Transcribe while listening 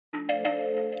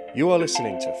You are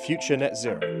listening to Future Net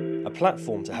Zero, a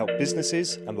platform to help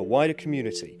businesses and the wider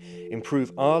community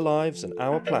improve our lives and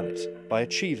our planet by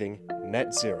achieving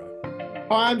net zero.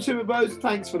 Hi, I'm Super Bose.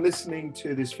 Thanks for listening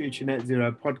to this Future Net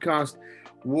Zero podcast.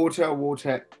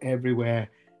 Water everywhere.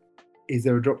 Is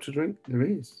there a drop to drink? There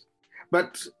is.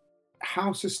 But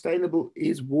how sustainable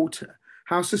is water?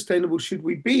 How sustainable should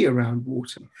we be around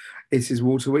water? This is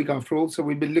Water Week after all, so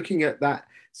we've been looking at that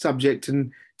subject.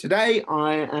 And today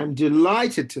I am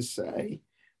delighted to say,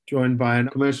 joined by a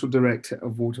commercial director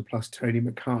of Water Plus, Tony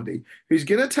McHardy, who's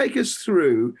going to take us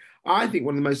through, I think,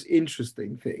 one of the most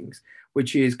interesting things,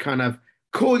 which is kind of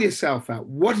call yourself out.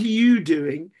 What are you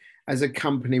doing as a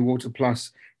company, Water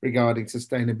Plus, regarding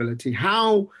sustainability?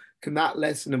 How can that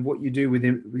lesson of what you do with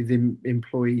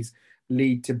employees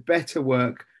lead to better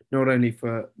work, not only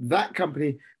for that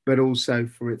company, but also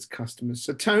for its customers?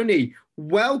 So, Tony,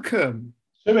 welcome.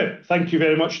 Sumit, thank you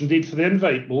very much indeed for the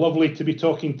invite. Lovely to be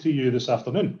talking to you this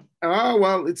afternoon. Oh,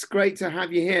 well, it's great to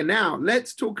have you here. Now,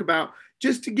 let's talk about,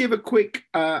 just to give a quick,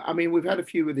 we've had a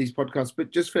few of these podcasts,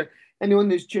 but just for anyone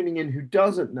who's tuning in who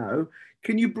doesn't know,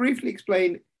 can you briefly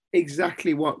explain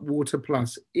exactly what Water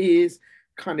Plus is,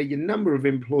 kind of your number of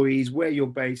employees, where you're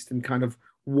based, and kind of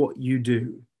what you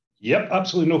do? Yep,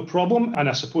 absolutely no problem. And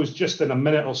I suppose just in a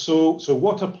minute or so,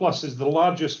 Water Plus is the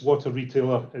largest water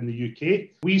retailer in the UK.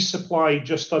 We supply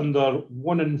just under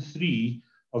 1 in 3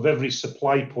 of every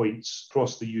supply points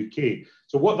across the UK.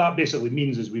 So what that basically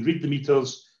means is we read the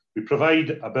meters, we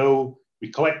provide a bill, we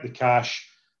collect the cash,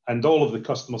 and all of the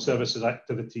customer services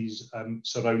activities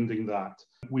surrounding that.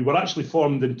 We were actually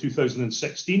formed in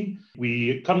 2016.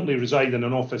 We currently reside in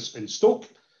an office in Stoke,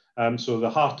 so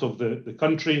the heart of the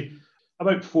country.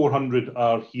 About 400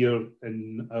 are here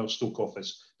in our Stoke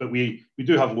office, but we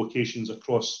do have locations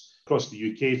across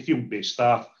the UK, field-based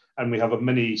staff, and we have a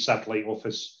mini satellite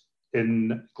office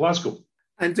in Glasgow.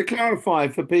 And to clarify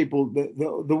for people,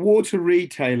 the water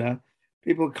retailer,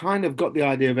 people kind of got the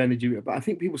idea of energy, but I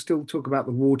think people still talk about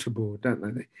the water board, don't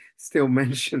they? They still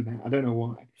mention that. I don't know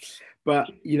why. But,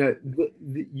 you know,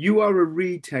 you are a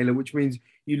retailer, which means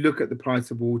you look at the price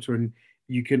of water and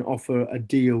you can offer a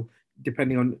deal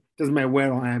depending on, doesn't matter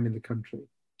where I am in the country.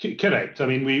 Correct. I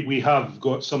mean, we have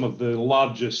got some of the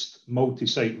largest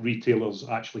multi-site retailers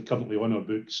actually currently on our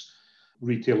books.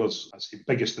 Retailers, I say,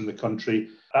 biggest in the country.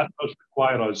 That does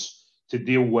require us to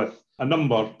deal with a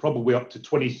number, probably up to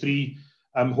 23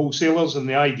 wholesalers. And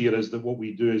the idea is that what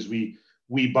we do is we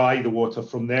buy the water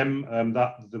from them.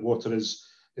 That the water is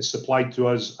supplied to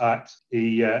us at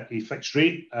a fixed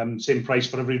rate, same price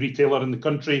for every retailer in the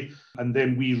country. And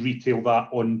then we retail that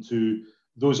onto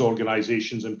those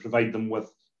organisations and provide them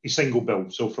with a single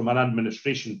bill. So from an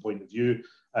administration point of view,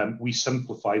 we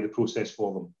simplify the process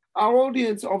for them. Our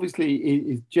audience obviously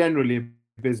is generally a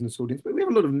business audience, but we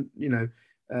have a lot of,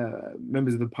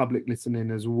 members of the public listening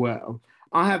as well.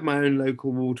 I have my own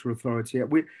local water authority.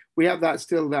 We have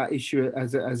that issue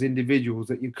as individuals,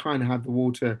 that you kind of have the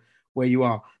water where you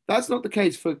are. That's not the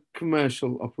case for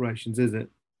commercial operations, is it?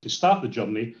 To start the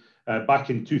journey, back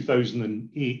in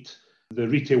 2008, the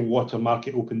retail water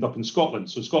market opened up in Scotland.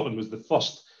 So Scotland was the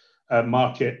first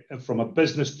market from a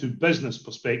business to business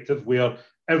perspective where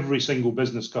every single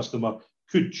business customer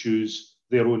could choose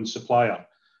their own supplier.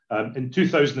 In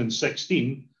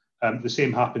 2016, the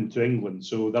same happened to England.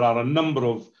 So there are a number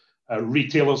of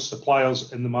retailers,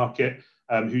 suppliers in the market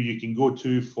who you can go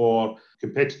to for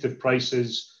competitive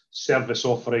prices, service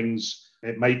offerings.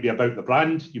 It might be about the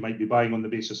brand. You might be buying on the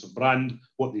basis of brand,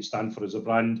 what they stand for as a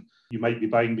brand. You might be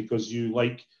buying because you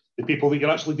like the people that you're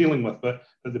actually dealing with. But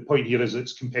the point here is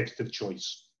it's competitive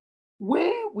choice.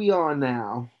 Where we are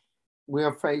now, we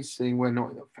are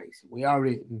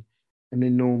in an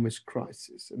enormous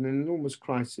crisis.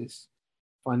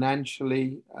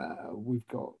 Financially. We've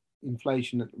got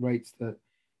inflation at rates that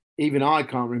even I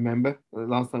can't remember. The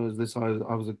last time it was this, I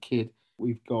was a kid.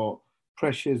 We've got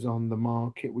pressures on the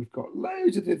market. We've got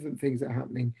loads of different things that are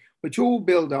happening, which all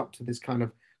build up to this kind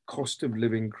of cost of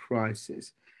living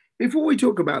crisis. Before we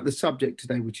talk about the subject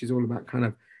today, which is all about kind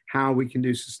of how we can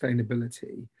do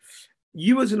sustainability,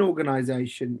 you as an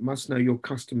organization must know your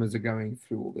customers are going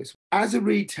through all this. As a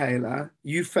retailer,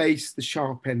 you face the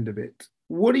sharp end of it.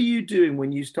 What are you doing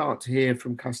when you start to hear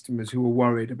from customers who are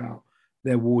worried about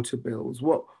their water bills?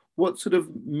 What sort of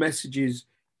messages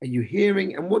are you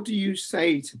hearing, and what do you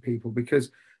say to people?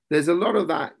 Because there's a lot of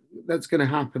that's going to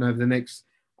happen over the next,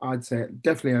 I'd say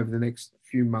definitely over the next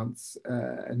few months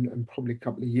and probably a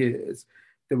couple of years,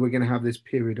 that we're going to have this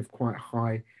period of quite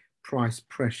high price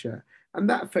pressure. And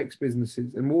that affects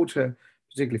businesses, and water,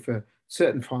 particularly for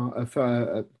certain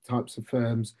types of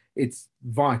firms, it's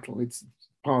vital. It's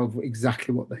part of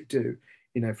exactly what they do.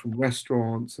 From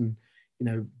restaurants and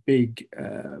big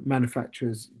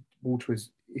manufacturers, water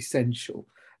is essential,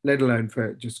 let alone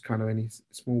for just kind of any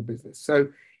small business. So,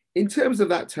 in terms of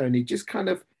that, Tony, just kind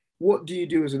of what do you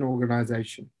do as an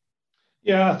organisation?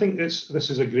 Yeah, I think this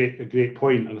is a great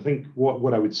point, and I think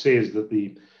what I would say is that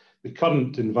the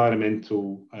current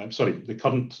the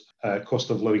current cost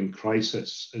of living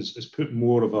crisis is put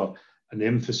more of an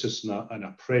emphasis and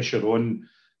a pressure on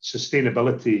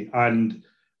sustainability and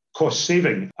cost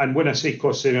saving. And when I say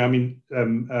cost saving, I mean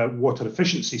water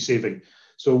efficiency saving.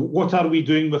 So what are we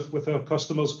doing with our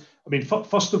customers? I mean,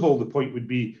 first of all, the point would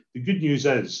be the good news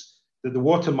is that the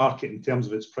water market in terms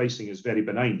of its pricing is very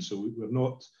benign. So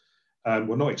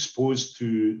we're not exposed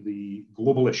to the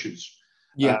global issues.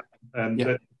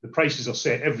 The prices are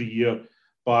set every year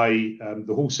by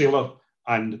the wholesaler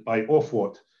and by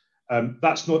Ofwat.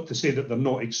 That's not to say that they're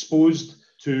not exposed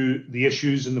to the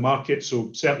issues in the market.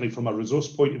 So certainly from a resource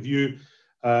point of view,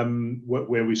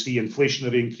 where we see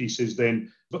inflationary increases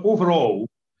then, but overall,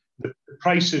 the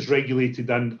price is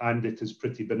regulated and it is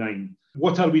pretty benign.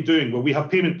 What are we doing? Well, we have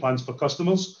payment plans for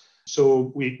customers.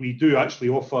 So we do actually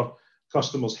offer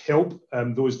customers help,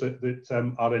 those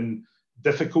that are in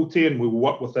difficulty, and we will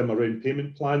work with them around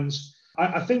payment plans.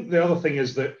 I think the other thing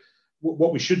is that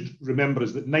what we should remember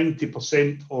is that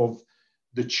 90% of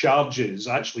the charges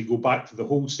actually go back to the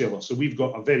wholesaler. So we've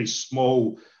got a very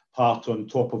small part on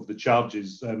top of the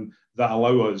charges that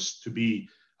allow us to be,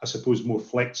 I suppose, more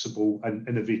flexible and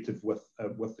innovative with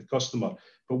the customer.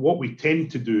 But what we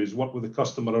tend to do is work with the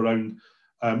customer around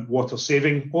water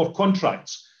saving or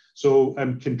contracts. So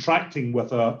contracting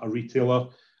with a retailer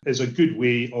is a good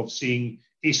way of seeing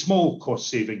a small cost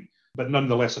saving, but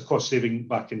nonetheless a cost saving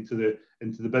back into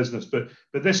the business. But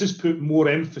this has put more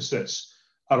emphasis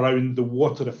around the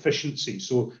water efficiency.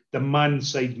 So demand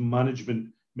side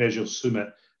management measures,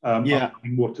 Sumit, are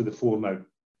coming more to the fore now.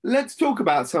 Let's talk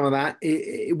about some of that,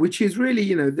 which is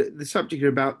really, the subject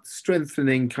about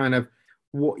strengthening kind of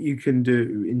what you can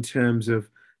do in terms of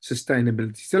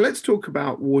sustainability. So let's talk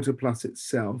about Water Plus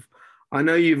itself. I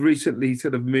know you've recently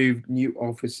sort of moved new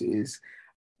offices.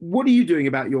 What are you doing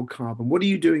about your carbon? What are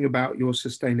you doing about your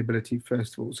sustainability,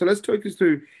 first of all? So let's talk us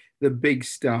through the big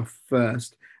stuff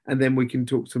first, and then we can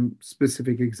talk some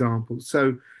specific examples.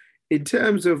 So in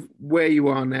terms of where you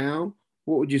are now,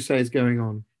 what would you say is going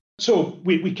on? So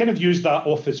we kind of used that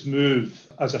office move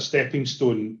as a stepping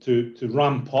stone to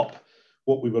ramp up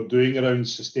what we were doing around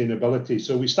sustainability.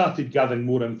 So we started gathering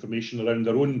more information around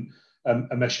our own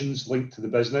emissions linked to the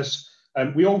business.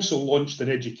 We also launched an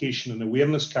education and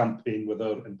awareness campaign with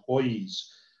our employees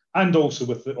and also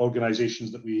with the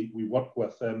organisations that we work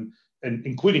with,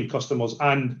 including customers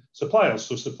and suppliers.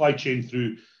 So supply chain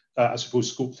through, I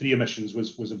suppose, Scope 3 emissions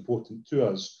was important to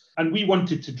us. And we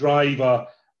wanted to drive a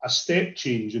step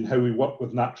change in how we work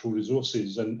with natural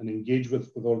resources and engage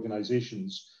with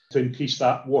organisations to increase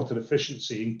that water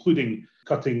efficiency, including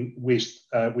cutting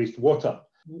wastewater.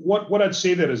 What I'd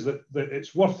say there is that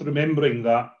it's worth remembering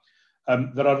that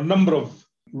there are a number of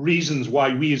reasons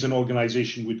why we as an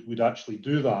organisation would actually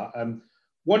do that.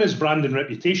 One is brand and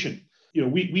reputation.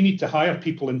 We need to hire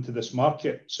people into this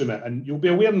market, Sumit, and you'll be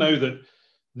aware now that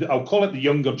I'll call it the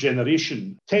younger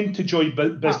generation, tend to join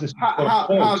business.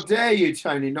 How dare you,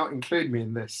 Tony, not include me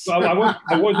in this? Well,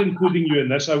 I was including you in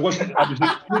this. I was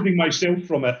excluding myself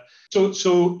from it.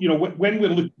 So when we're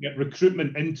looking at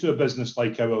recruitment into a business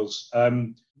like ours,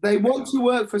 they want to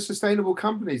work for sustainable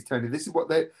companies, Tony. This is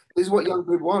what young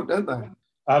people want, don't they?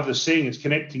 I have the saying: it's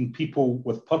connecting people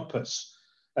with purpose,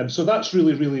 and so that's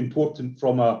really, really important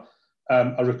from a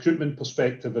recruitment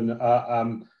perspective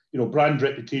and brand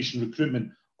reputation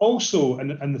recruitment. Also,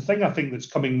 and the thing I think that's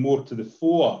coming more to the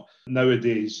fore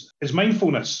nowadays is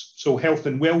mindfulness, so health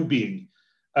and well-being.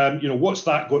 What's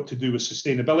that got to do with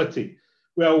sustainability?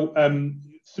 Well,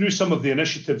 through some of the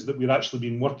initiatives that we've actually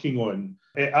been working on,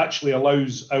 it actually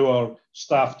allows our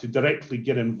staff to directly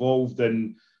get involved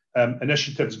in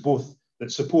initiatives both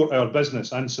that support our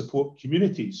business and support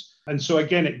communities. And so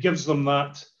again, it gives them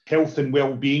that health and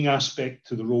well-being aspect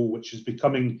to the role, which is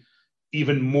becoming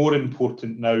even more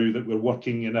important now that we're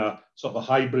working in a sort of a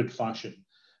hybrid fashion.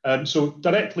 So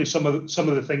directly, some of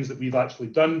the things that we've actually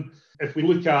done, if we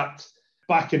look at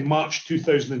back in March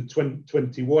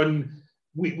 2021,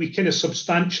 we kind of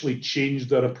substantially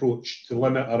changed our approach to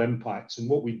limit our impacts. And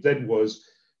what we did was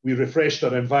we refreshed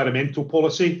our environmental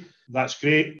policy. That's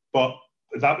great, but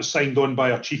that was signed on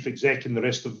by our chief exec and the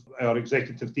rest of our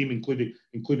executive team,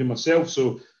 including myself.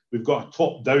 So we've got a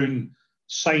top-down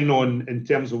sign-on in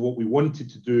terms of what we wanted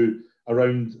to do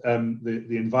around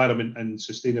the environment and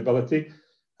sustainability.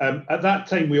 At that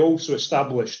time, we also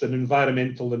established an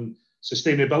environmental and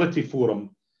sustainability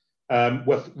forum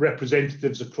with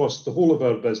representatives across the whole of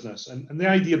our business. And the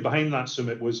idea behind that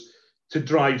summit was to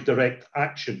drive direct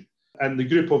action. And the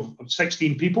group of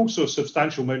 16 people, so a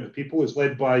substantial amount of people, is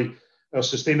led by our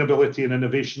sustainability and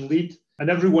innovation lead. And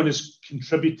everyone is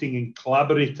contributing and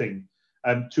collaborating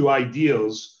to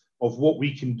ideas of what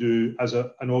we can do as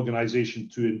an organisation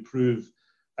to improve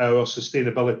our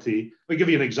sustainability. I'll give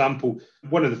you an example.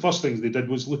 One of the first things they did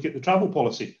was look at the travel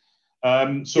policy.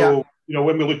 When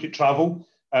we look at travel,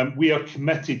 we are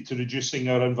committed to reducing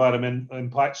our environmental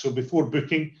impact. So before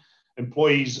booking,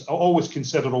 employees always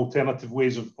consider alternative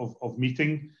ways of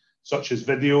meeting, such as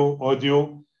video,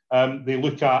 audio. They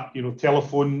look at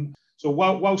telephone. So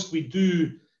whilst we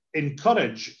do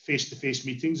encourage face-to-face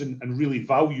meetings and really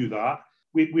value that,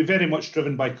 we're very much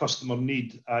driven by customer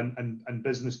need and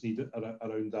business need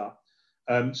around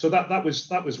that. So that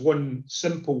was one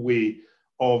simple way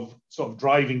of sort of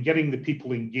driving, getting the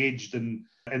people engaged in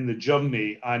the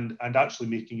journey and actually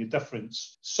making a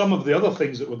difference. Some of the other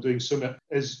things that we're doing, Summit,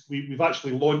 is we've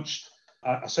actually launched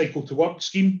a cycle to work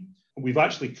scheme. And we've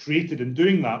actually created, in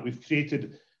doing that, we've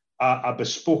created a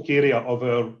bespoke area of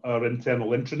our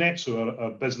internal intranet, so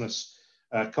our business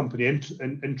company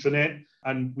intranet.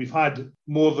 And we've had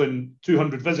more than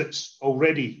 200 visits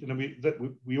already.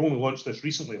 We only launched this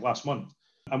recently, last month.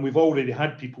 And we've already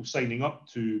had people signing up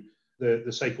to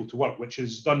the cycle to work, which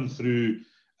is done through,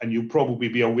 and you'll probably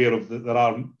be aware of that there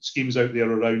are schemes out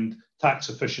there around tax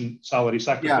efficient salary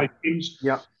sacrifice schemes.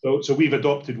 Yeah. So we've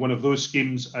adopted one of those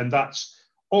schemes, and that's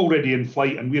already in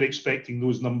flight, and we're expecting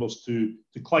those numbers to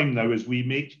climb now as we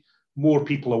make more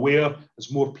people aware,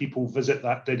 as more people visit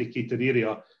that dedicated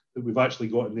area that we've actually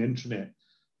got in the intranet.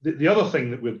 The other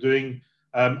thing that we're doing,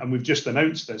 and we've just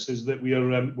announced this, is that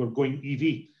we're going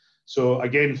EV. So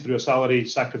again, through a salary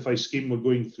sacrifice scheme, we're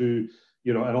going through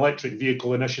an electric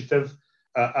vehicle initiative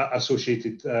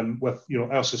associated with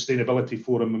our sustainability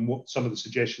forum and what some of the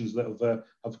suggestions that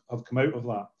have come out of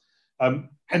that. And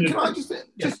can I just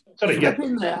step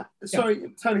in there?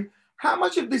 Sorry, Tony. How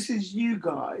much of this is you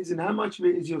guys, and how much of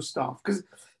it is your staff? Because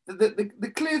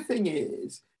the clear thing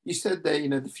is, you said there,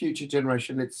 the future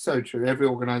generation. It's so true. Every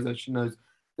organisation knows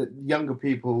that younger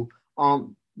people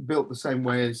aren't built the same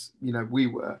way as we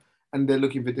were, and they're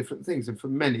looking for different things. And for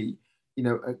many,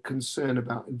 a concern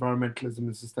about environmentalism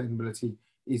and sustainability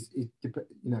is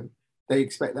they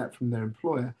expect that from their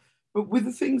employer. But with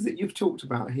the things that you've talked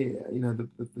about here,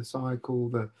 the cycle,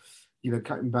 the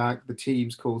cutting back, the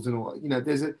Teams calls and all,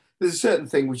 there's a certain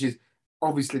thing which is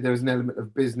obviously there's an element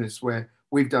of business where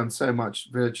we've done so much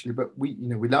virtually, but we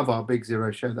love our Big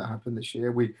Zero show that happened this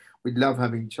year. We love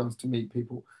having a chance to meet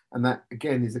people. And that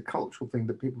again is a cultural thing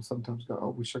that people sometimes go, oh,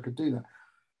 I wish I could do that.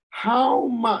 How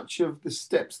much of the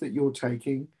steps that you're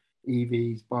taking,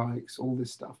 EVs, bikes, all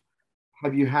this stuff,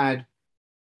 have you had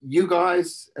you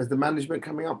guys as the management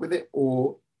coming up with it,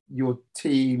 or your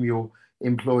team, your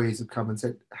employees have come and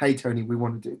said, hey, Tony, we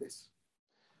want to do this?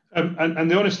 And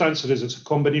the honest answer is it's a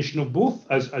combination of both,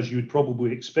 as you would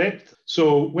probably expect.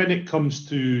 So when it comes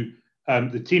to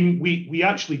the team, we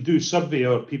actually do survey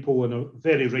our people on a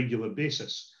very regular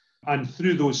basis. And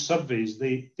through those surveys,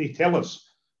 they tell us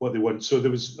what they want. So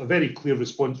there was a very clear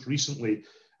response recently.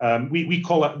 We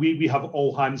call it, we have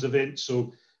all hands events.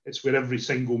 So it's where every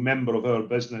single member of our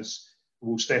business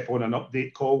will step on an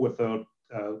update call with our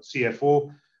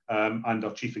CFO and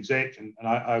our chief exec, and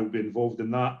I will be involved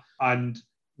in that. And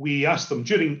we ask them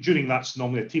during that's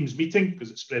normally a Teams meeting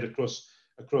because it's spread across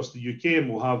the UK, and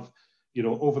we'll have,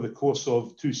 over the course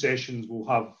of 2 sessions, we'll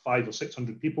have 500 or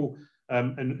 600 people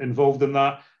involved in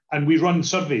that. And we run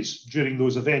surveys during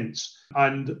those events.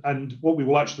 And what we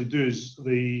will actually do is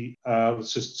the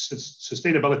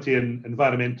Sustainability and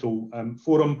Environmental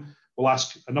Forum will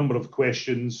ask a number of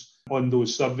questions on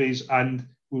those surveys, and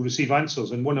we'll receive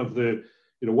answers. And one of the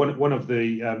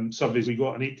surveys, we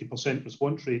got an 80%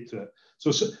 response rate to it.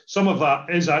 So some of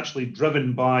that is actually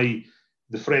driven by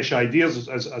the fresh ideas,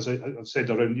 as I said,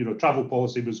 around travel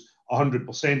policy was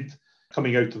 100%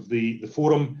 coming out of the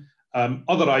forum.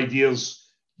 Other ideas,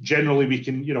 generally,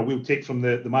 we'll take from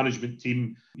the management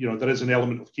team. There is an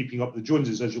element of keeping up the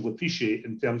Joneses, as you'll appreciate,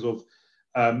 in terms of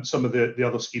some of the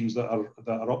other schemes that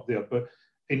are up there. But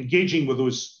engaging with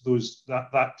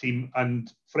that team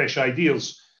and fresh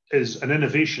ideas is an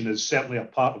innovation, is certainly a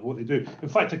part of what they do. In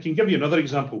fact, I can give you another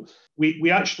example.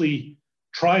 We actually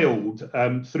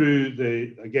trialed through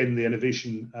the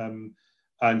Innovation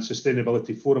and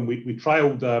Sustainability Forum. We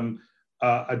trialed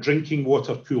a drinking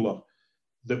water cooler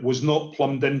that was not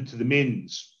plumbed into the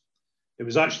mains. it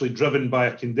was actually driven by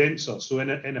a condenser. So in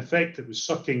effect, it was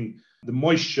sucking the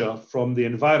moisture from the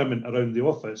environment around the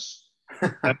office,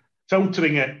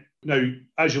 filtering it. Now,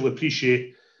 as you'll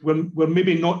appreciate, we're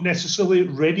maybe not necessarily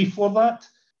ready for that,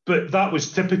 but that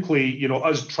was typically,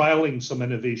 us trialing some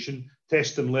innovation,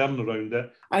 test and learn around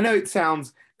it. I know it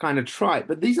sounds kind of trite,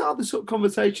 but these are the sort of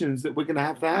conversations that we're going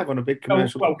to have on a big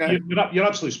commercial. Well, you're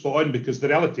absolutely spot on, because the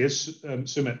reality is,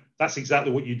 Sumit, that's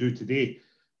exactly what you do today.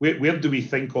 Where do we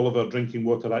think all of our drinking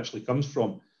water actually comes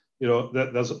from?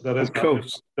 There's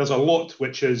a lot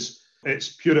which is, it's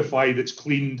purified, it's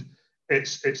cleaned,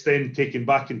 it's then taken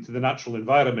back into the natural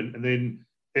environment, and then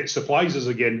it supplies us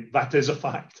again. That is a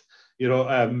fact.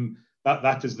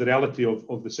 That is the reality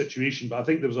of the situation. But I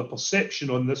think there was a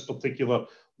perception on this particular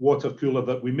water cooler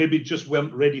that we maybe just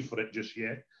weren't ready for it just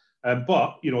yet.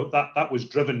 But that was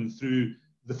driven through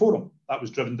the forum. That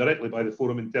was driven directly by the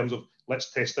forum in terms of,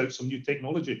 let's test out some new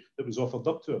technology that was offered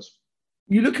up to us.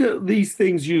 You look at these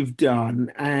things you've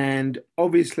done, and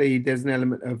obviously there's an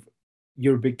element of,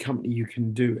 you're a big company, you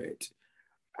can do it.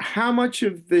 How much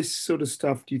of this sort of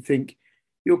stuff do you think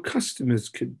your customers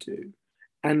could do?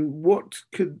 And what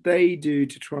could they do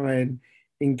to try and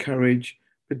encourage,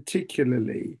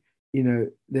 particularly,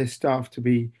 their staff to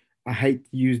be, I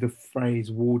hate to use the phrase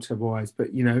water wise, but,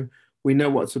 we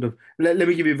know what sort of, let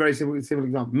me give you a very simple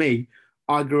example. Me,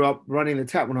 I grew up running the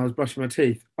tap when I was brushing my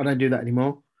teeth. I don't do that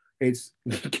anymore. It's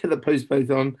get the post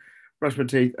both on, brush my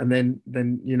teeth, and then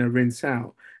rinse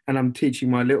out. And I'm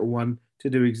teaching my little one to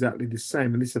do exactly the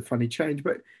same. And this is a funny change,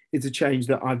 but it's a change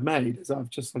that I've made, as I've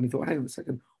just suddenly thought, hang on a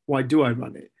second, why do I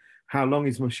run it? How long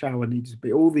is my shower need to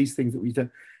be? All these things that we do.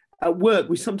 At work,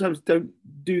 we sometimes don't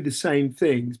do the same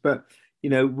things, but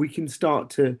we can start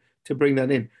to bring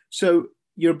that in. So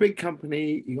you're a big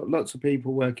company, you've got lots of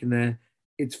people working there.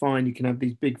 It's fine, you can have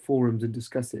these big forums and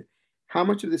discuss it. How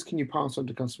much of this can you pass on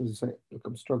to customers and say, look,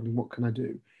 I'm struggling, what can I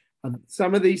do? And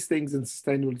some of these things and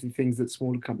sustainability things that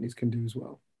smaller companies can do as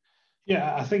well.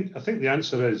 Yeah, I think the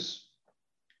answer is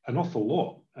an awful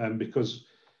lot, because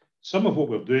some of what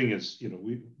we're doing is,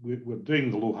 we're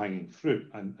doing the low-hanging fruit,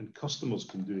 and customers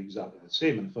can do exactly the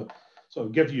same. And for sort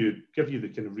of give you the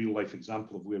kind of real-life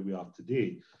example of where we are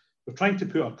today, we're trying to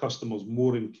put our customers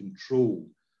more in control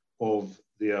of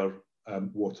their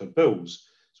water bills.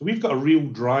 So we've got a real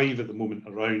drive at the moment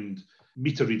around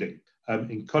meter reading,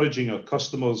 encouraging our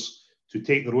customers to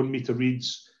take their own meter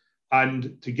reads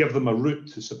and to give them a route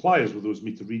to suppliers with those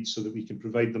meter reads so that we can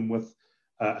provide them with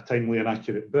a timely and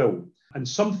accurate bill. And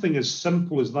something as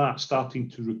simple as that, starting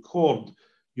to record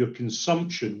your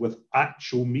consumption with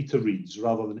actual meter reads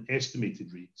rather than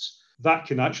estimated reads, that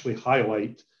can actually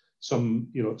highlight some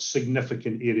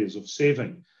significant areas of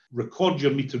saving. Record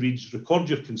your meter reads, record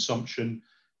your consumption.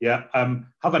 Yeah,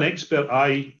 have an expert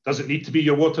eye. Doesn't need to be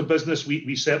your water business.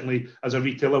 We certainly, as a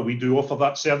retailer, we do offer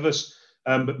that service.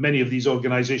 But many of these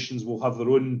organisations will have their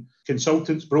own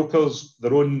consultants, brokers,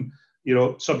 their own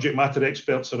subject matter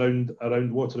experts around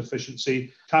water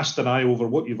efficiency. Cast an eye over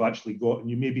what you've actually got, and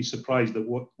you may be surprised at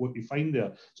what you find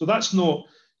there. So that's not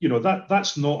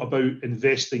that's not about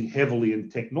investing heavily in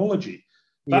technology.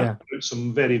 That's about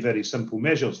some very, very simple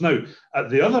measures. Now, at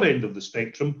the other end of the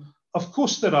spectrum, of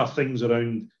course, there are things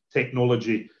around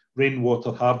technology,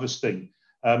 rainwater harvesting.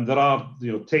 There are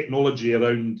technology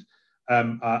around,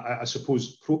 I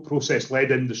suppose,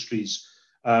 process-led industries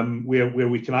where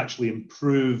we can actually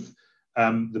improve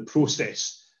the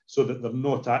process so that they're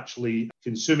not actually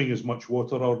consuming as much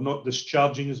water or not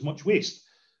discharging as much waste.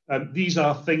 These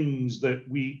are things that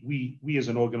we as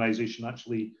an organisation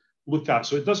actually look at.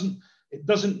 So it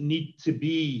doesn't need to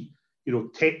be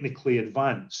technically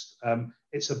advanced.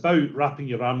 It's about wrapping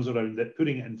your arms around it,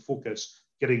 putting it in focus,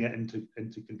 getting it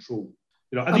into control.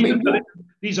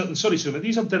 These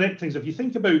are direct things. If you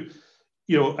think about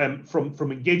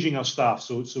from engaging our staff,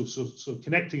 so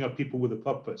connecting our people with a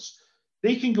purpose,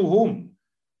 they can go home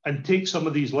and take some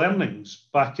of these learnings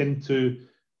back into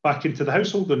the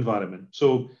household environment.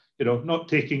 So not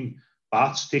taking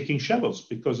baths, taking showers,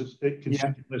 because it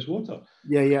consumes less water.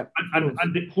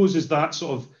 And it closes that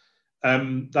sort of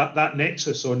that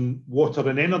nexus on water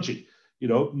and energy.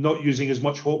 Not using as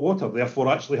much hot water, therefore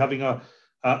actually having a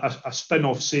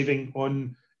spin-off saving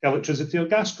on electricity or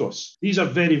gas costs. These are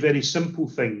very, very simple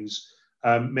things,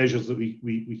 measures that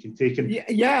we can take.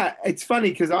 It's funny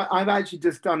because I've actually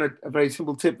just done a very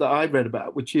simple tip that I read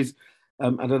about, which is, I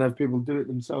don't know if people do it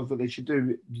themselves, but they should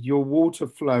do your water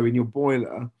flow in your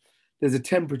boiler. There's a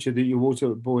temperature that your water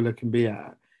boiler can be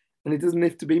at, and it doesn't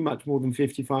have to be much more than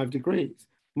 55 degrees.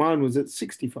 Mine was at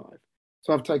 65,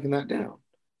 so I've taken that down.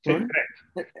 Right?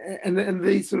 And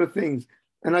these sort of things.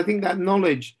 And I think that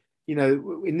knowledge,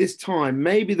 in this time,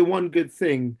 maybe the one good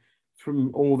thing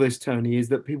from all this, Tony, is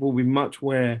that people will be much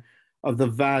aware of the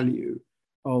value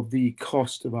of the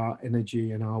cost of our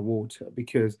energy and our water,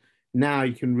 because now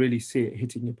you can really see it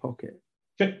hitting your pocket.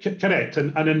 Correct.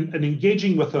 And in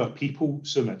engaging with our people,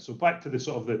 Sumit, so back to the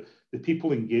sort of the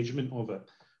people engagement of it,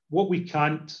 what we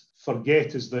can't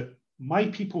forget is that my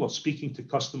people are speaking to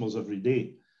customers every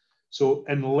day. So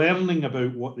in learning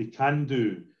about what they can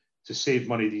do to save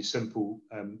money, these simple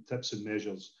tips and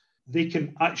measures, they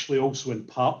can actually also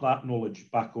impart that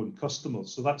knowledge back on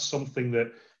customers. So that's something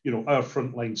that, our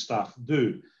frontline staff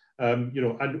do.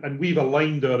 And we've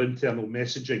aligned our internal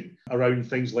messaging around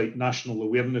things like National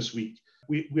Awareness Week.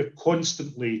 We're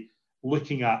constantly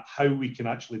looking at how we can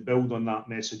actually build on that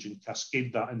message and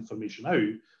cascade that information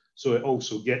out so it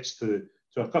also gets to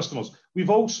our customers.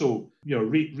 We've also,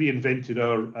 reinvented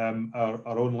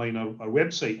our online, our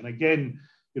website. And again,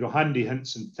 handy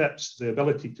hints and tips, the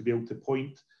ability to be able to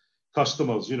point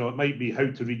customers, it might be how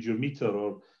to read your meter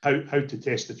or how to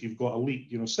test if you've got a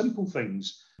leak, simple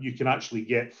things you can actually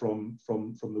get from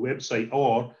the website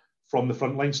or from the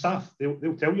frontline staff.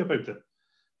 They'll tell you about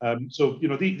it. So,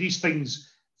 these things,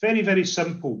 very, very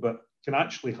simple, but can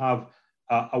actually have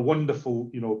a wonderful,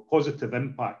 positive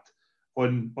impact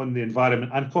on the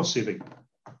environment and cost saving.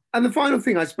 And the final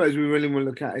thing I suppose we really want to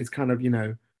look at is kind of,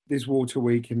 this water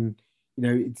week, and,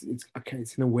 it's okay,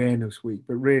 it's an awareness week,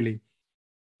 but really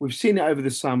we've seen it over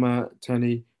the summer,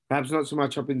 Tony, perhaps not so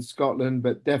much up in Scotland,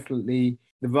 but definitely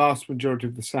the vast majority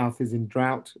of the south is in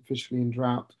drought, officially in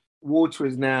drought. Water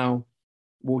is now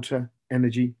water,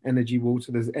 energy,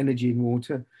 water. There's energy in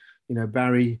water.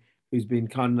 Barry, who's been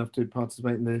kind enough to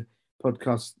participate in the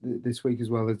podcast this week as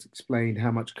well, has explained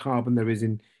how much carbon there is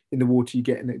in the water you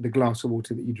get in the glass of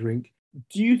water that you drink.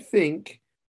 Do you think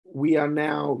we are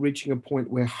now reaching a point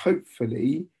where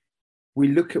hopefully we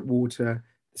look at water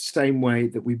the same way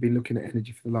that we've been looking at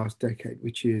energy for the last decade,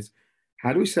 which is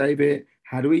how do we save it?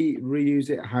 How do we reuse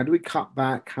it? How do we cut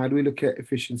back? How do we look at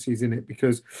efficiencies in it?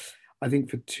 Because I think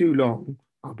for too long,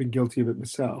 I've been guilty of it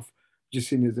myself, just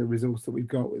seen as a resource that we've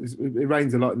got. It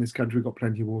rains a lot in this country. We've got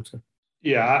plenty of water.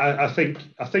 Yeah, I think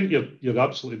you're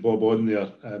absolutely bob on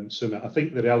there, Sumit. I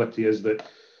think the reality is that,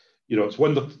 it's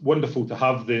wonderful to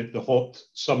have the hot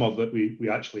summer that we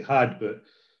actually had, but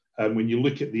when you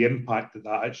look at the impact that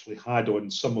actually had on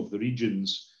some of the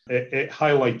regions, it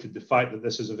highlighted the fact that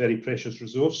this is a very precious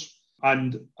resource.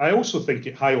 And I also think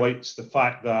it highlights the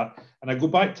fact that, and I go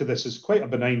back to this as quite a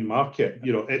benign market,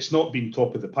 it's not been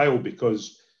top of the pile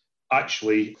because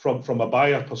actually from a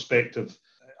buyer perspective,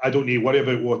 I don't need to worry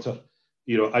about water.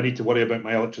 I need to worry about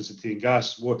my electricity and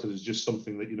gas. Water is just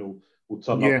something that, will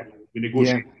turn up. We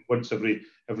negotiate once every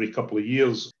couple of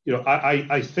years.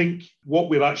 I think what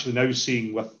we're actually now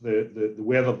seeing with the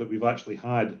weather that we've actually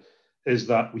had is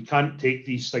that we can't take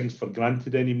these things for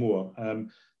granted anymore.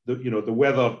 The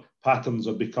weather patterns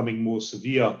are becoming more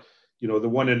severe. The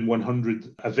 1 in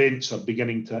 100 events are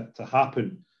beginning to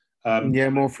happen.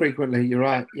 More frequently. You're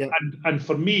right. Yeah. And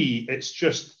for me, it's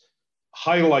just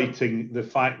highlighting the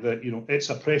fact that it's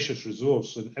a precious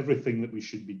resource, and everything that we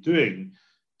should be doing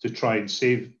to try and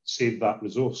save that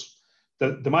resource.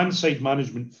 The demand side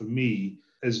management for me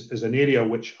is an area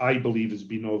which I believe has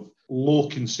been of low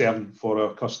concern for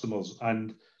our customers,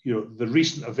 and the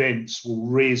recent events will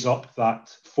raise up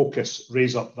that focus,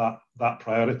 raise up that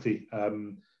priority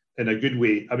in a good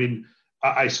way. I mean,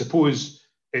 I suppose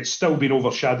it's still been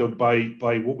overshadowed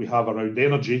by what we have around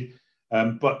energy.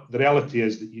 But the reality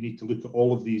is that you need to look at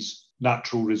all of these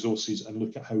natural resources and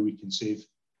look at how we can save.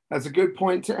 That's a good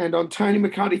point to end on. Tony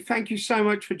McHardy, thank you so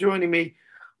much for joining me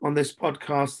on this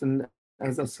podcast. And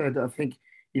as I said, I think,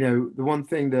 the one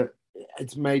thing that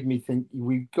it's made me think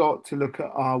we've got to look at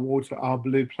our water, our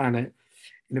blue planet,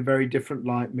 in a very different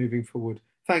light moving forward.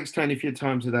 Thanks, Tony, for your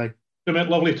time today.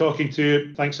 Lovely talking to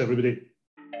you. Thanks, everybody.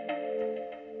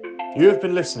 You have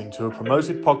been listening to a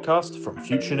promoted podcast from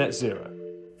Future Net Zero.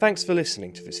 Thanks for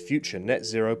listening to this Future Net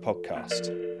Zero podcast.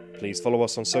 Please follow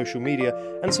us on social media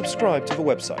and subscribe to the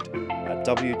website at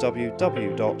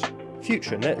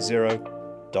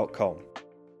www.futurenetzero.com.